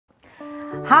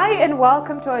Hi and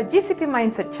welcome to our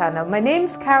GCP-Mindset channel. My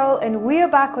name's Carol and we are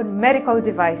back on medical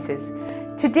devices.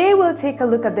 Today we'll take a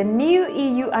look at the new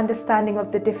EU understanding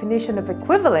of the definition of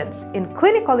equivalence in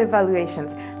clinical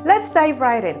evaluations. Let's dive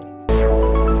right in.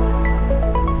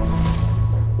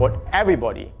 What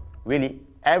everybody, really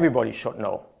everybody should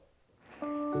know.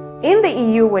 In the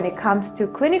EU, when it comes to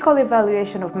clinical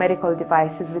evaluation of medical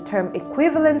devices, the term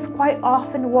equivalence quite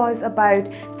often was about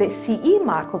the CE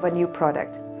mark of a new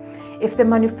product. If the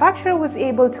manufacturer was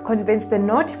able to convince the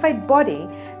notified body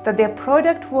that their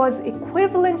product was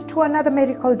equivalent to another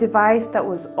medical device that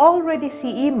was already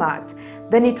CE marked,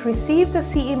 then it received a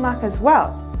CE mark as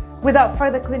well, without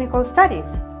further clinical studies.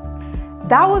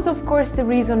 That was, of course, the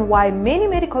reason why many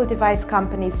medical device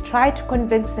companies tried to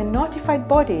convince the notified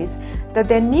bodies that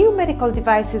their new medical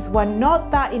devices were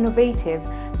not that innovative,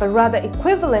 but rather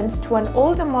equivalent to an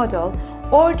older model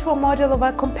or to a model of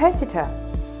a competitor.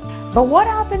 But what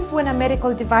happens when a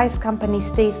medical device company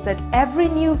states that every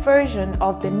new version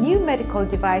of the new medical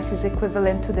device is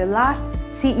equivalent to the last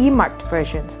CE marked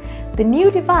versions? The new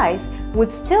device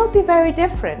would still be very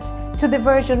different to the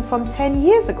version from 10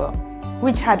 years ago,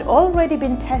 which had already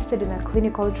been tested in a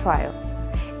clinical trial.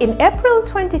 In April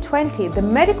 2020, the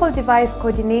Medical Device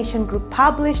Coordination Group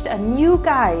published a new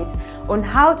guide on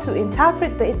how to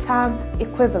interpret the term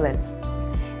equivalence.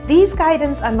 These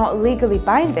guidance are not legally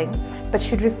binding, but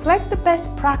should reflect the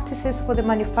best practices for the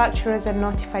manufacturers and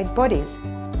notified bodies.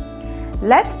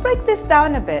 Let's break this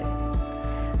down a bit.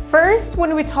 First,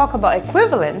 when we talk about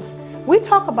equivalence, we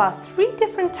talk about three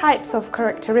different types of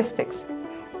characteristics: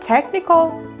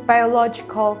 technical,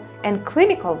 biological, and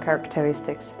clinical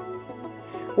characteristics.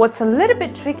 What's a little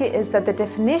bit tricky is that the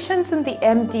definitions in the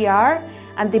MDR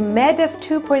and the MEDEF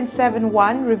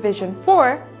 2.71 revision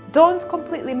 4 don't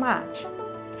completely match.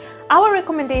 Our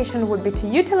recommendation would be to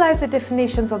utilize the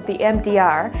definitions of the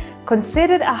MDR,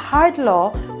 considered a hard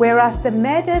law, whereas the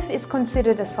MEDEF is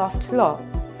considered a soft law.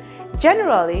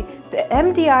 Generally, the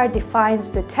MDR defines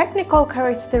the technical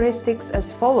characteristics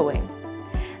as following: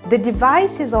 the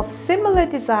device is of similar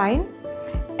design,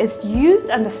 is used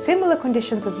under similar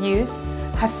conditions of use,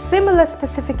 has similar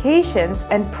specifications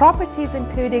and properties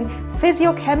including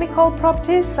physicochemical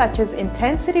properties such as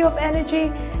intensity of energy,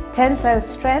 tensile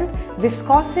strength,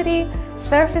 viscosity,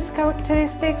 surface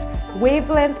characteristics,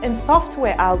 wavelength, and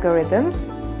software algorithms.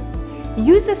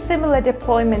 Uses similar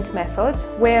deployment methods,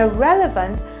 where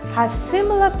relevant, has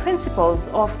similar principles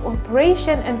of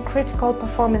operation and critical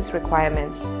performance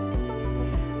requirements.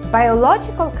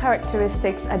 Biological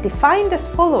characteristics are defined as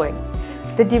following: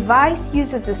 the device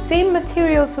uses the same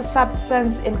materials or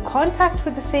substance in contact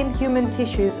with the same human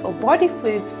tissues or body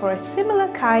fluids for a similar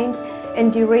kind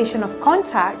and duration of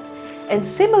contact, and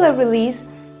similar release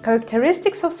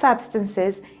characteristics of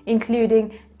substances,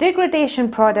 including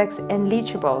degradation products and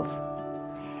leachables.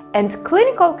 And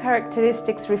clinical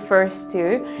characteristics refers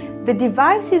to the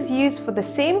device is used for the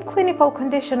same clinical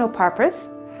condition or purpose,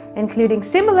 including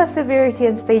similar severity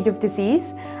and stage of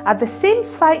disease, at the same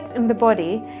site in the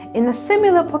body, in a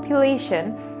similar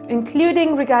population,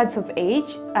 including regards of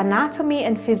age, anatomy,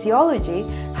 and physiology,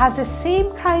 has the same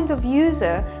kind of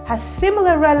user, has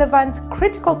similar relevant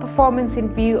critical performance in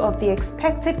view of the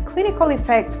expected clinical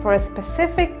effect for a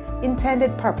specific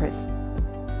intended purpose.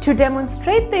 To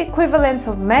demonstrate the equivalence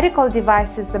of medical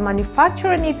devices, the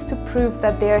manufacturer needs to prove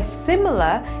that they are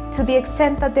similar to the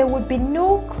extent that there would be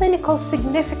no clinical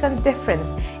significant difference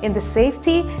in the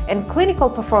safety and clinical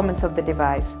performance of the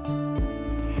device.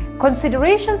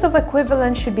 Considerations of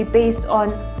equivalence should be based on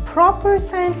proper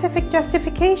scientific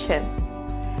justification.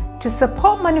 To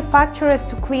support manufacturers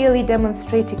to clearly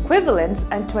demonstrate equivalence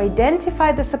and to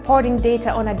identify the supporting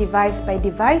data on a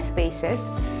device-by-device basis,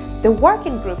 the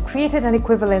working group created an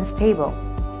equivalence table.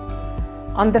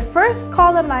 On the first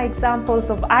column are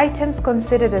examples of items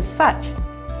considered as such.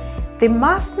 They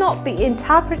must not be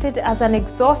interpreted as an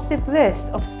exhaustive list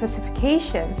of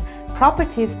specifications,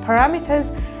 properties, parameters,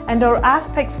 and/or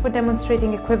aspects for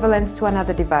demonstrating equivalence to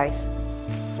another device.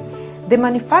 The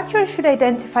manufacturer should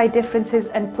identify differences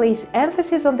and place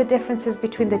emphasis on the differences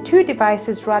between the two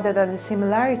devices rather than the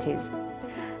similarities.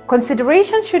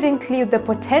 Consideration should include the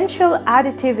potential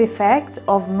additive effect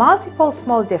of multiple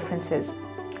small differences.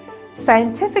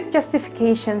 Scientific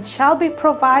justifications shall be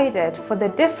provided for the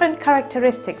different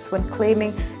characteristics when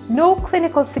claiming no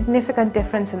clinical significant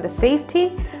difference in the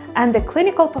safety and the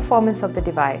clinical performance of the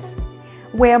device.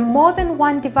 Where more than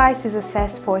one device is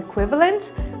assessed for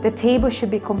equivalence, the table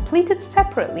should be completed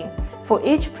separately for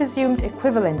each presumed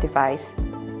equivalent device.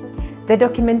 The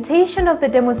documentation of the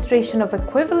demonstration of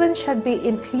equivalence should be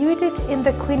included in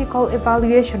the clinical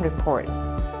evaluation report.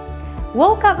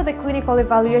 We'll cover the clinical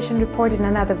evaluation report in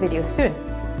another video soon.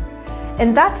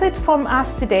 And that's it from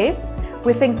us today.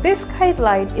 We think this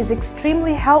guideline is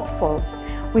extremely helpful.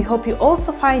 We hope you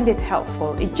also find it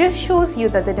helpful. It just shows you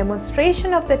that the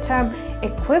demonstration of the term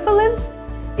equivalence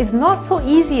is not so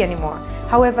easy anymore.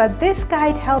 However, this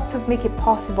guide helps us make it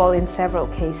possible in several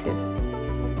cases.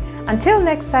 Until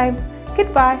next time,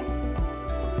 goodbye.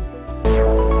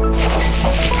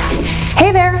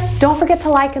 Hey there! Don't forget to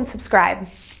like and subscribe.